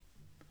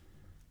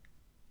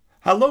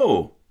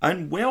Hello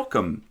and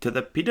welcome to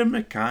the Peter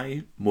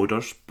Mackay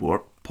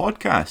Motorsport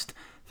Podcast.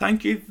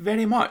 Thank you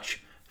very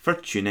much for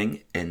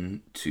tuning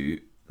in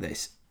to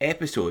this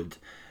episode.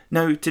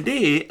 Now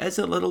today is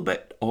a little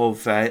bit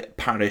of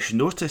parish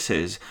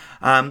notices.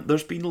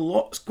 There's been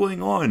lots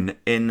going on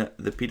in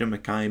the Peter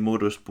Mackay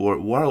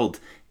Motorsport world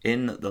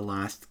in the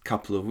last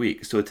couple of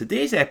weeks. So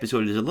today's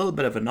episode is a little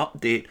bit of an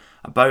update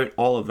about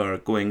all of our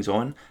goings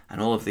on and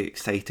all of the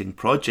exciting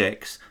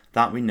projects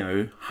that we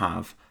now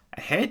have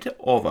ahead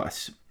of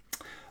us.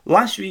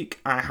 Last week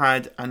I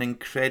had an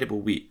incredible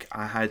week.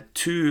 I had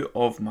two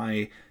of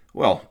my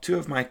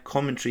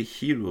commentary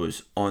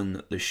heroes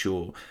on the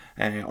show.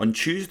 On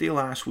Tuesday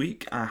last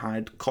week I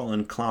had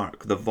Colin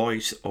Clark, the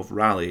voice of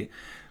rally.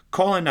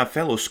 Colin, a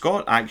fellow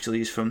Scot,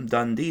 actually, is from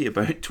Dundee,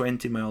 about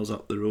 20 miles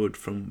up the road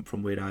from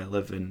where I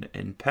live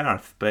in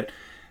Perth. But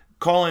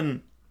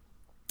Colin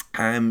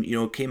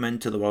came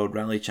into the World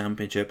Rally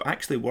Championship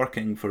actually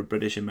working for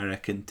British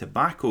American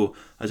Tobacco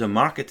as a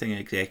marketing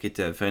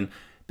executive, and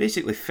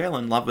basically fell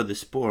in love with the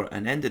sport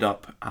and ended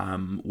up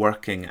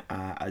working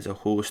as a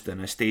host and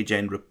a stage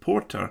end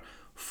reporter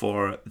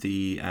for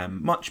the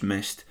much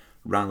missed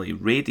Rally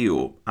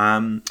Radio.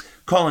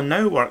 Colin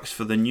now works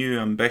for the new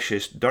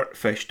ambitious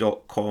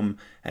dirtfish.com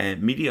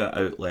media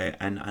outlet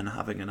and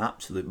having an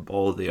absolute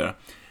ball there.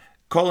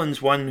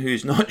 Colin's one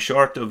who's not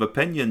short of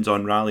opinions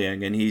on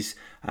rallying, and he's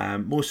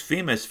most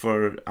famous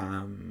for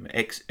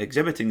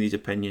exhibiting these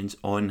opinions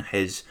on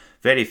his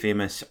very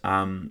famous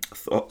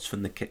Thoughts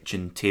from the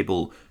Kitchen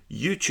Table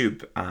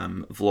YouTube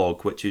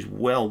vlog, which is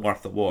well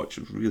worth a watch.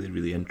 It's really,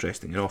 really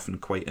interesting and often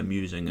quite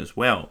amusing as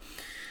well.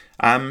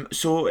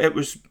 So it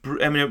was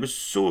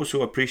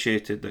so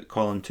appreciated that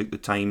Colin took the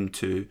time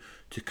to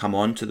come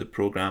on to the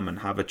programme and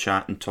have a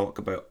chat and talk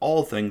about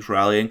all things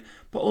rallying,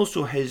 but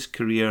also his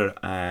career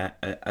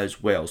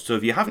as well. So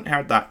if you haven't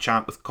heard that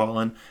chat with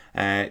Colin,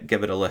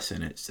 give it a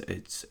listen.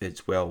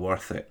 It's well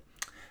worth it.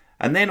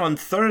 And then on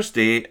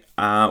Thursday,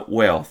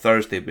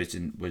 Thursday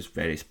was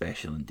very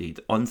special indeed.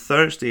 On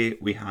Thursday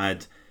we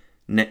had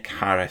Nick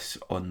Harris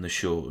on the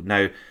show.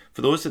 Now,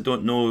 for those that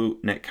don't know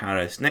Nick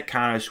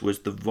Harris was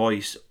the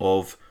voice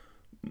of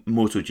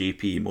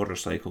MotoGP,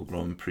 Motorcycle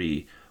Grand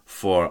Prix,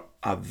 for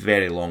a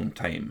very long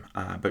time,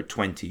 about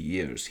 20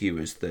 years. He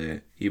was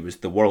the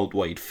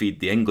worldwide feed,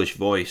 the English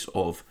voice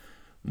of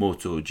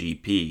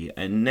MotoGP.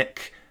 And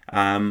Nick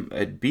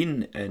had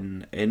been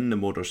in the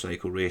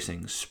motorcycle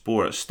racing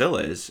sport, still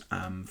is,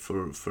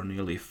 for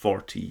nearly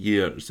 40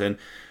 years. And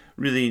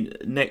really,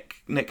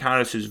 Nick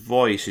Harris's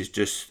voice is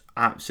just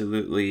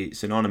absolutely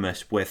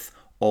synonymous with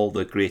all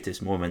the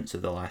greatest moments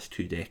of the last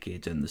 2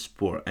 decades in the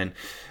sport. And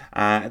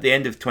at the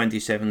end of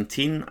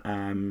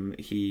 2017,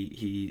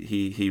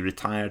 he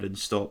retired and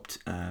stopped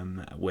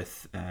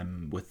with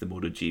the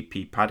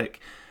MotoGP paddock,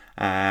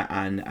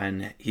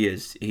 and he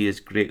is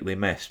greatly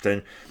missed.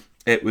 And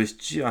it was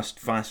just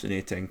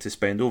fascinating to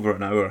spend over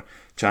an hour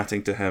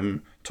chatting to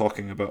him,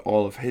 talking about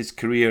all of his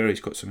career. He's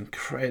got some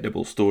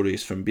incredible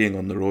stories from being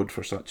on the road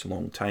for such a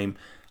long time,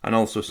 and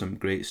also some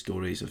great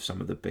stories of some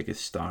of the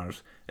biggest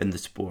stars in the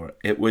sport.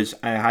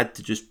 I had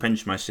to just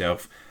pinch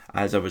myself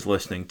as I was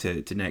listening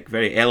to Nick,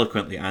 very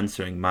eloquently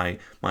answering my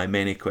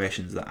many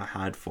questions that I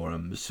had for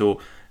him. So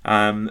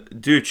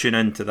do tune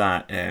into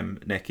that.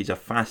 Nick, he's a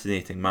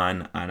fascinating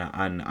man, and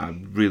I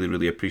really,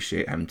 really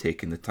appreciate him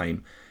taking the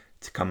time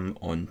to come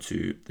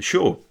onto the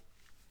show.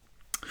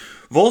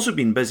 We've also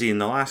been busy in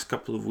the last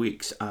couple of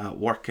weeks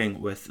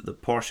working with the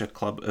Porsche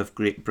Club of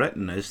Great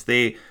Britain, as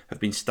they have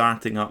been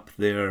starting up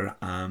their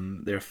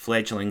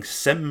fledgling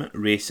sim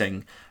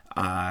racing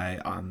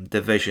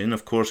division.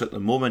 Of course, at the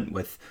moment,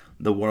 with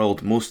the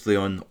world mostly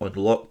on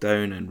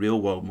lockdown and real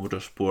world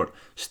motorsport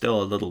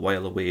still a little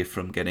while away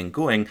from getting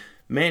going,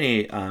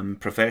 many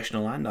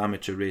professional and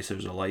amateur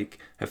racers alike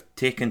have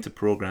taken to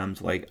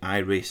programs like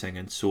iRacing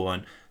and so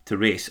on to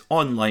race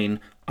online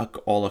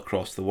all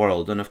across the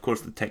world. And of course,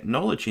 the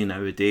technology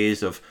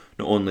nowadays of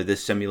not only the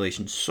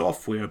simulation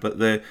software, but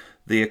the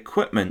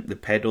equipment, the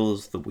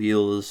pedals, the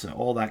wheels,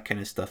 all that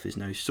kind of stuff is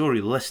now so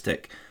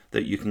realistic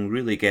that you can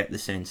really get the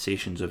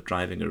sensations of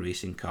driving a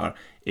racing car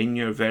in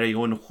your very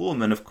own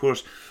home. And of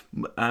course,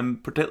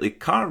 particularly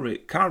car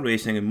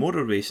racing and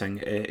motor racing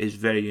is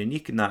very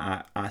unique in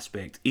that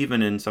aspect.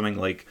 Even in something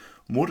like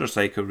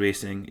motorcycle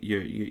racing,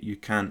 you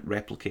can't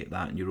replicate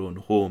that in your own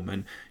home,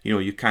 and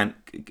you can't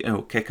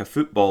kick a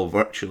football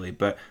virtually.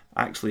 But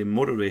actually,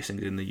 motor racing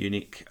is in the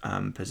unique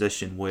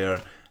position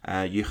where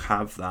you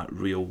have that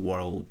real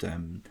world,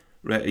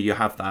 you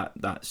have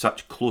that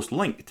such close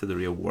link to the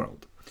real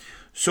world.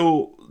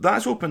 So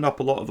that's opened up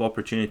a lot of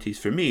opportunities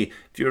for me.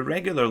 If you're a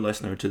regular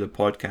listener to the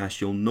podcast,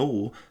 you'll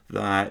know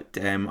that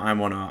I'm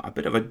on a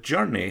bit of a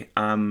journey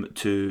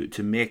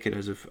to make it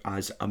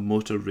as a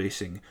motor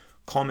racing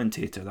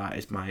commentator. That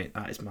is my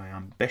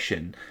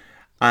ambition.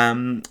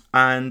 And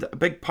a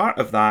big part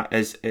of that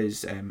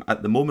is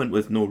at the moment,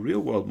 with no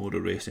real world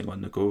motor racing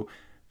on the go,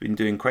 been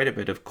doing quite a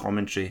bit of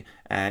commentary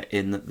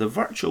in the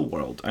virtual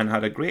world, and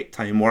had a great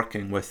time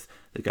working with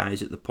the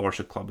guys at the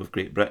Porsche Club of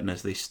Great Britain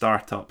as they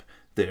start up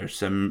their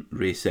sim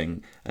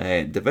racing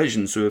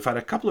division. So we've had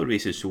a couple of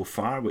races so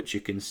far, which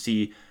you can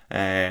see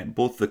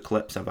both the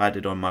clips I've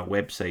added on my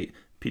website,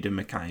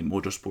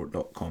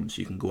 petermackaymotorsport.com, so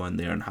you can go on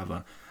there and have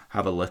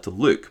a little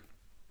look.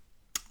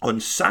 On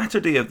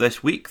Saturday of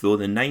this week, though,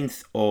 the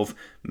 9th of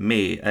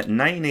May, at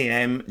 9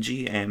 a.m.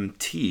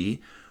 GMT,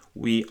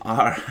 we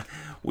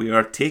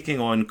are taking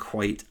on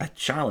quite a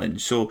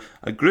challenge. So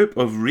a group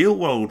of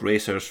real-world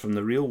racers from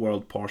the Real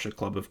World Porsche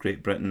Club of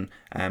Great Britain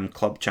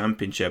Club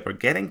Championship are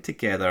getting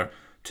together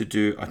to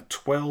do a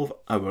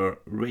 12-hour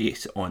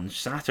race on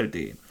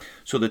Saturday.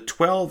 So the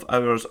 12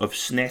 Hours of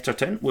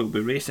Snetterton will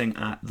be racing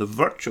at the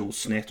virtual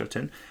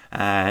Snetterton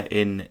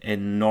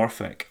in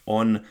Norfolk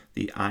on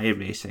the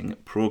iRacing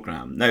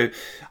programme. Now,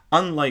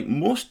 unlike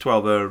most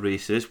 12-hour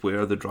races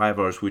where the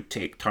drivers would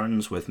take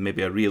turns with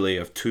maybe a relay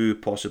of 2,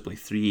 possibly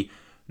 3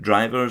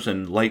 drivers,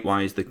 and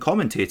likewise the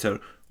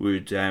commentator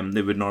would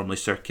normally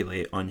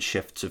circulate on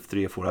shifts of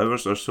 3 or 4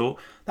 hours or so.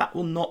 That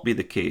will not be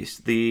the case.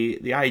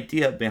 The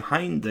idea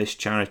behind this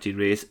charity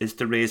race is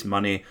to raise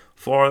money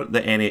for the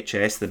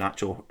NHS, the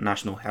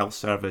National Health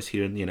Service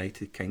here in the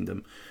United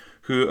Kingdom,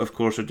 who of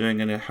course are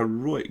doing a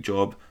heroic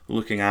job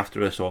looking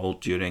after us all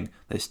during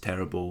this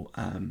terrible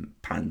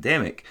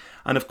pandemic.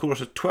 And of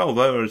course 12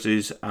 hours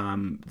is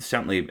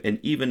certainly,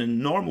 even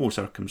in normal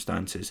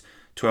circumstances,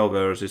 12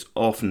 hours is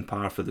often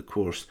par for the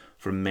course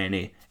for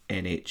many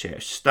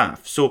NHS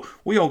staff. So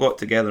we all got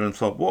together and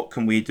thought, what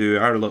can we do,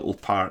 our little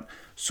part?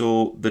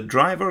 So the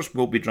drivers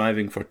will be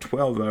driving for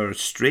 12 hours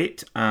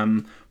straight,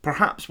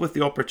 perhaps with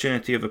the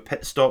opportunity of a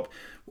pit stop.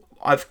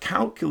 I've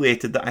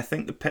calculated that I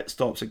think the pit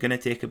stops are going to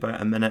take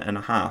about a minute and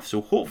a half.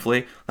 So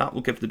hopefully that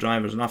will give the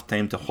drivers enough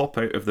time to hop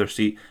out of their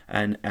seat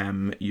and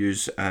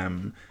use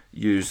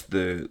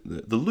the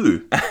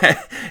loo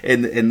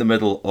in the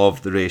middle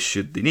of the race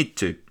should they need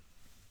to.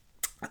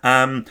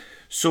 And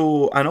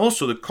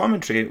also the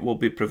commentary will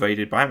be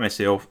provided by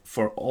myself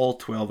for all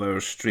 12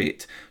 hours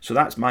straight. So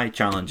that's my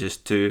challenge, is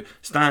to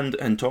stand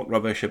and talk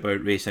rubbish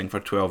about racing for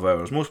 12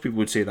 hours. Most people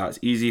would say that's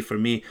easy for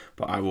me,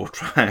 but I will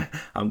try.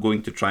 I'm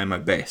going to try my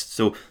best.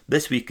 So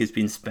this week has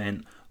been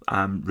spent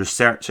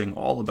researching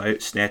all about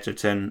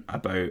Snetterton,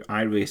 about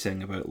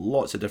iRacing, about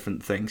lots of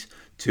different things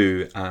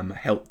to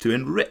help to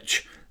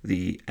enrich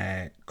the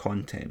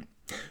content.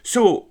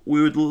 So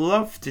we would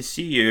love to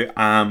see you.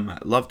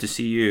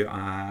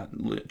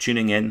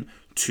 Tuning in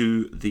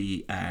to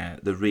the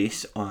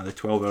race, the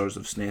 12 Hours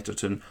of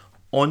Snetterton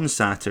on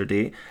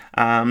Saturday.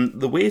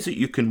 The ways that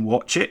you can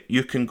watch it,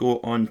 you can go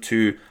on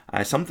to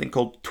something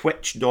called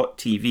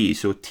twitch.tv.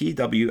 So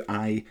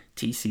twitch.tv.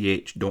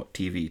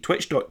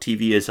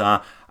 Twitch.tv is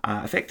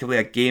effectively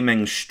a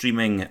gaming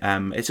streaming.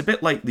 It's a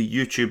bit like the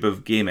YouTube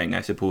of gaming, I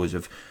suppose,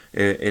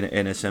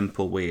 in a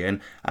simple way.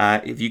 And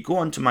if you go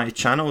onto my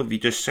channel, if you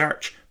just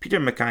search Peter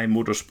Mackay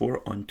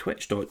Motorsport on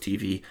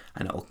twitch.tv,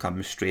 and it'll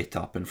come straight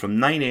up. And from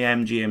 9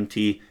 a.m.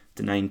 GMT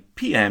to 9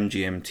 p.m.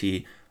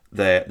 GMT,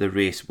 the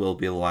race will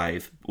be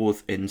live,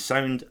 both in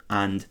sound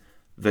and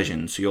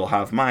vision. So you'll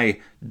have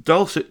my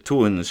dulcet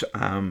tones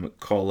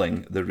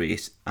calling the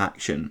race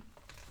action.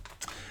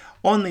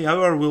 On the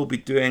hour, we'll be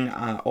doing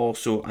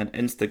also an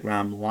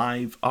Instagram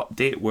Live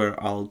update,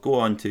 where I'll go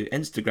on to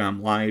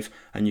Instagram Live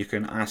and you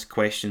can ask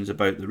questions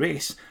about the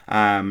race,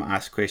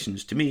 ask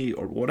questions to me,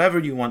 or whatever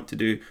you want to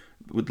do.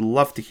 Would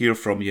love to hear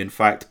from you. In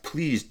fact,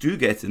 please do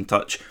get in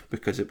touch,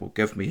 because it will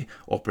give me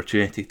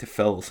opportunity to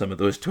fill some of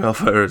those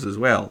 12 hours as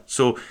well.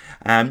 So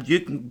you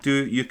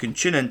can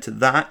tune into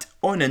that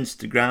on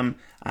Instagram,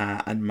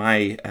 and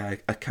my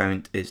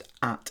account is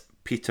at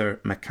Peter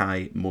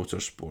Mackay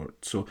Motorsport.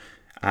 So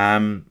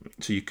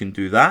you can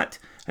do that.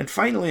 And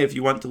finally, if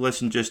you want to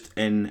listen just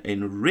in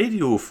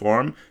radio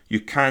form, you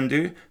can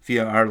do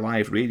via our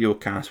live radio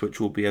cast, which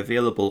will be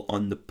available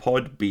on the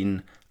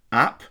Podbean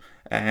app,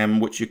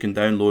 which you can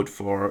download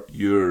for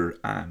your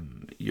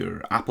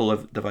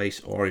Apple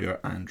device or your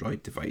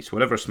Android device.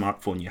 Whatever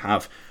smartphone you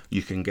have,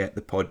 you can get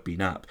the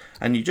Podbean app.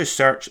 And you just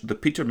search the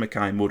Peter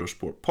Mackay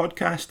Motorsport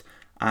podcast,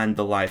 and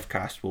the live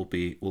cast will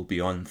be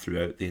on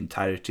throughout the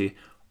entirety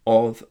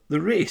of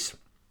the race.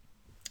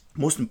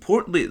 Most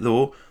importantly,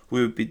 though,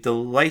 we would be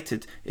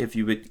delighted if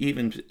you would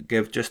even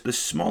give just the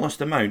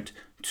smallest amount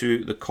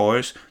to the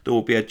cause. There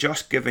will be a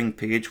Just Giving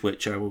page,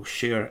 which I will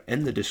share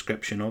in the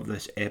description of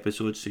this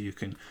episode, so you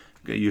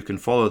can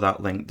follow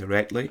that link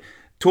directly.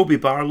 Toby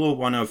Barlow,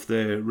 one of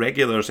the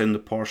regulars in the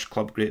Porsche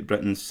Club Great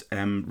Britain's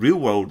real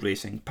world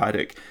racing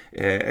paddock,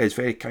 has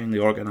very kindly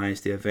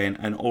organised the event,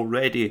 and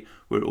already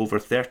we're over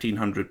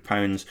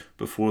 £1,300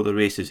 before the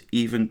race has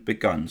even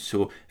begun.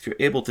 So if you're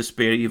able to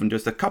spare even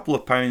just a couple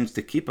of pounds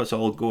to keep us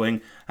all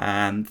going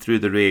through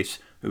the race,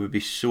 it would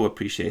be so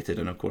appreciated.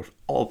 And of course,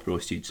 all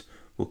proceeds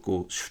will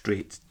go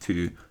straight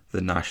to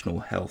the National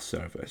Health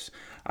Service.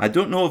 I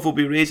don't know if we'll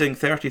be raising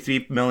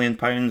 £33 million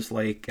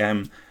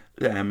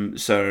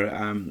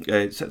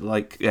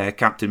like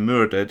Captain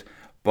Moore did,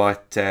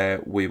 but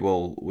we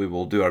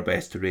will do our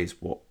best to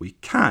raise what we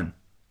can.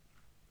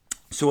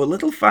 So a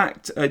little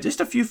fact, just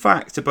a few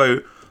facts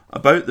about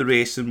the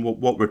race and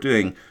what we're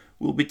doing.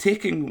 we'll be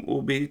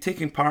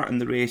taking part in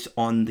the race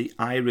on the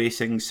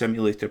iRacing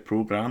Simulator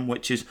program,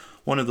 which is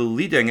one of the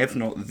leading, if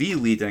not the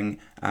leading,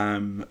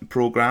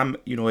 program.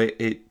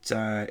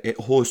 It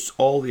hosts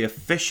all the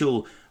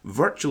official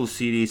virtual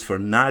series for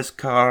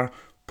NASCAR,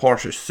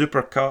 Porsche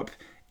Super Cup,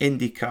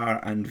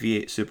 IndyCar and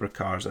V8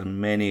 Supercars, and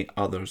many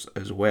others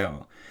as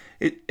well.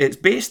 It's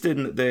based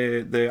in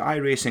the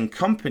iRacing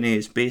company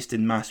is based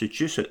in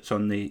Massachusetts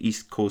on the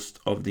east coast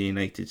of the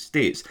United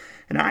States,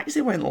 and it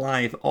actually went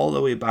live all the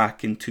way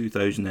back in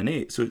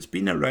 2008. So it's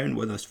been around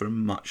with us for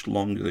much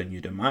longer than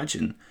you'd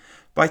imagine.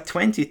 By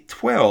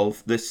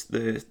 2012,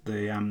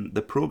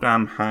 the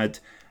program had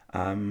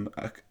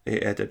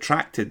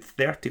attracted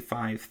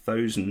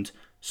 35,000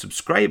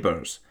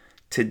 subscribers.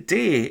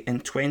 Today in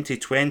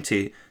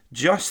 2020,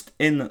 just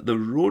in the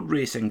road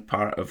racing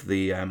part of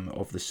the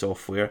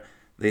software,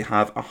 they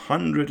have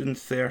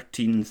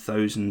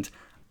 113,000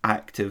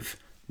 active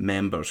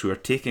members who are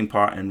taking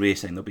part in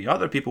racing. There'll be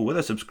other people with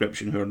a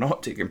subscription who are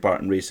not taking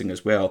part in racing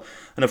as well.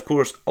 And of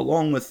course,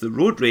 along with the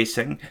road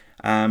racing,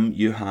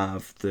 you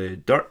have the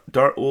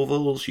dirt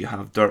ovals, you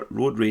have dirt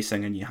road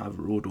racing, and you have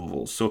road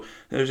ovals. So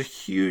there's a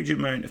huge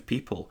amount of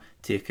people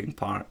taking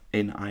part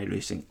in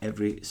iRacing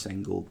every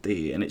single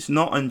day. And it's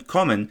not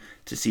uncommon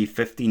to see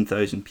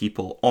 15,000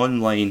 people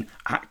online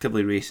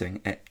actively racing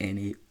at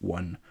any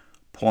one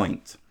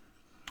point.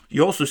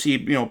 You also see,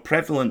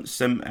 prevalent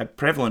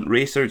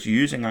racers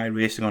using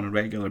iRacing on a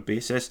regular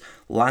basis.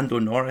 Lando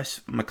Norris,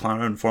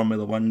 McLaren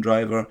Formula One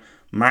driver,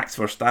 Max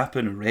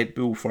Verstappen, a Red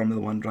Bull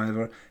Formula One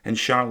driver, and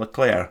Charles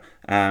Leclerc,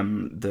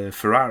 the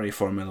Ferrari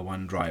Formula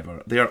One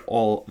driver. They are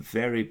all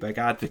very big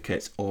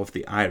advocates of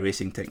the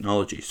iRacing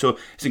technology. So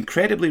it's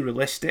incredibly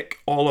realistic.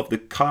 All of the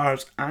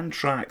cars and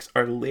tracks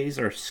are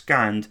laser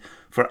scanned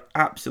for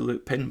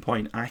absolute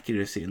pinpoint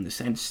accuracy, and the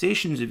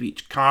sensations of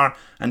each car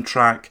and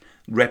track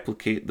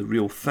replicate the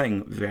real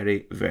thing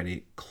very,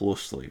 very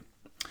closely.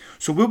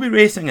 So we'll be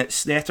racing at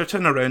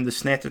Snetterton around the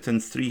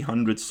Snetterton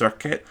 300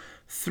 circuit,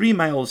 3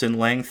 miles in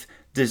length,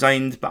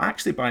 designed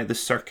by the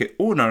circuit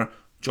owner,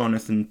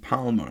 Jonathan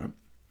Palmer.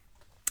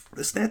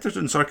 The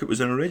Snetterton circuit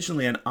was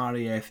originally an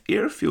RAF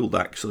airfield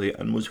actually,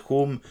 and was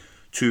home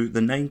to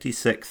the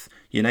 96th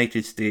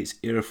United States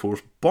Air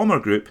Force Bomber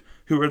Group,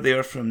 who were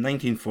there from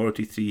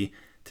 1943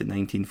 to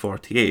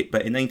 1948.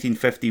 But in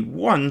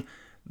 1951,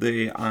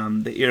 the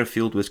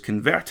airfield was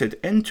converted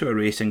into a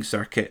racing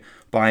circuit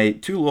by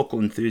two local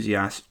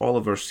enthusiasts,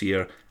 Oliver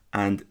Sear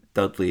and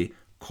Dudley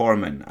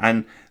Corman.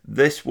 And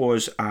this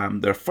was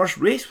their first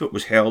race that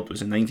was held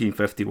was in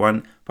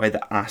 1951 by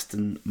the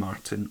Aston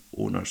Martin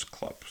Owners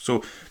Club.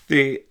 So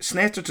the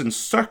Snetterton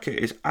circuit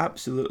is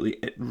absolutely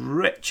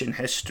rich in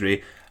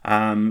history.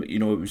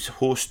 It was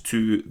host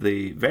to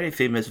the very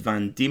famous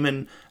Van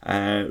Diemen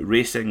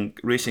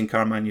racing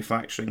car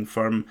manufacturing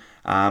firm.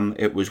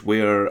 It was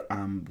where,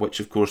 which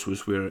of course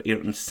was where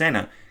Ayrton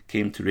Senna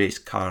came to race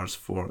cars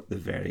for the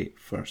very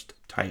first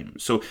time.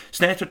 So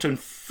Snetterton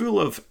full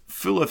of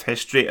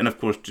history, and of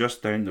course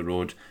just down the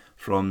road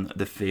from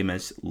the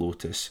famous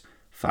Lotus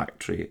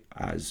factory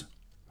as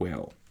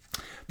well.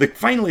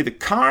 Finally, the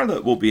car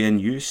that will be in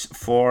use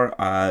for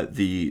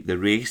the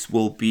race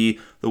will be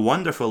the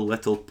wonderful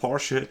little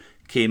Porsche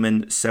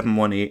Cayman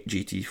 718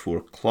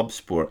 GT4 Club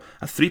Sport,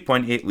 a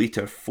 3.8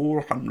 litre,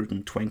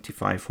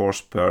 425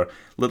 horsepower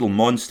little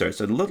monster. It's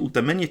a little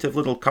diminutive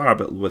little car,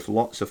 but with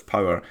lots of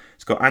power.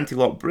 It's got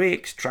anti-lock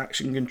brakes,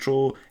 traction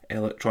control,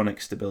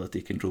 electronic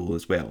stability control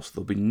as well. So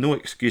there'll be no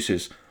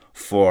excuses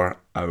for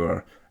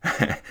our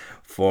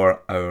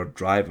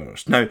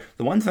drivers. Now,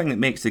 the one thing that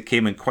makes the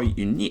Cayman quite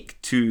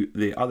unique to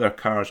the other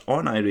cars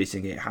on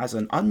iRacing, it has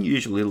an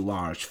unusually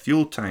large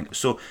fuel tank,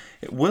 so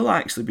it will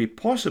actually be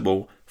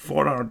possible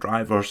for our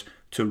drivers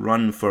to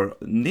run for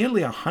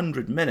nearly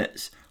 100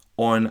 minutes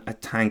on a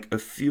tank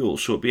of fuel.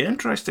 So it'll be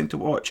interesting to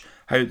watch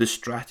how the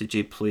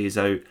strategy plays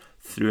out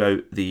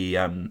throughout the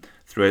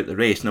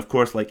race. And of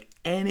course, like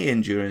any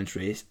endurance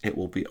race, it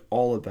will be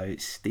all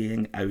about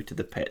staying out of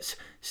the pits,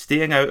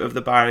 staying out of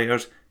the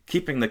barriers,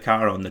 keeping the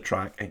car on the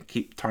track and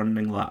keep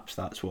turning laps.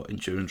 That's what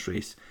endurance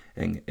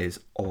racing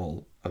is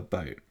all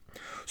about.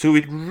 So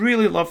we'd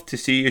really love to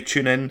see you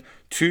tune in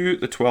to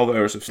the 12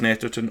 Hours of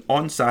Snetterton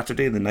on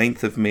Saturday, the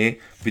 9th of May.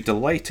 Be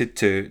delighted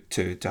to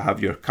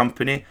have your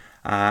company,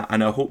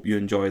 and I hope you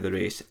enjoy the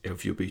race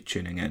if you'll be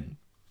tuning in.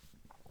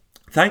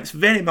 Thanks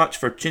very much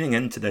for tuning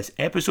in to this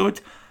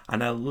episode,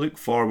 and I look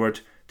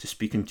forward to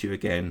speaking to you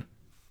again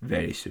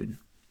very soon.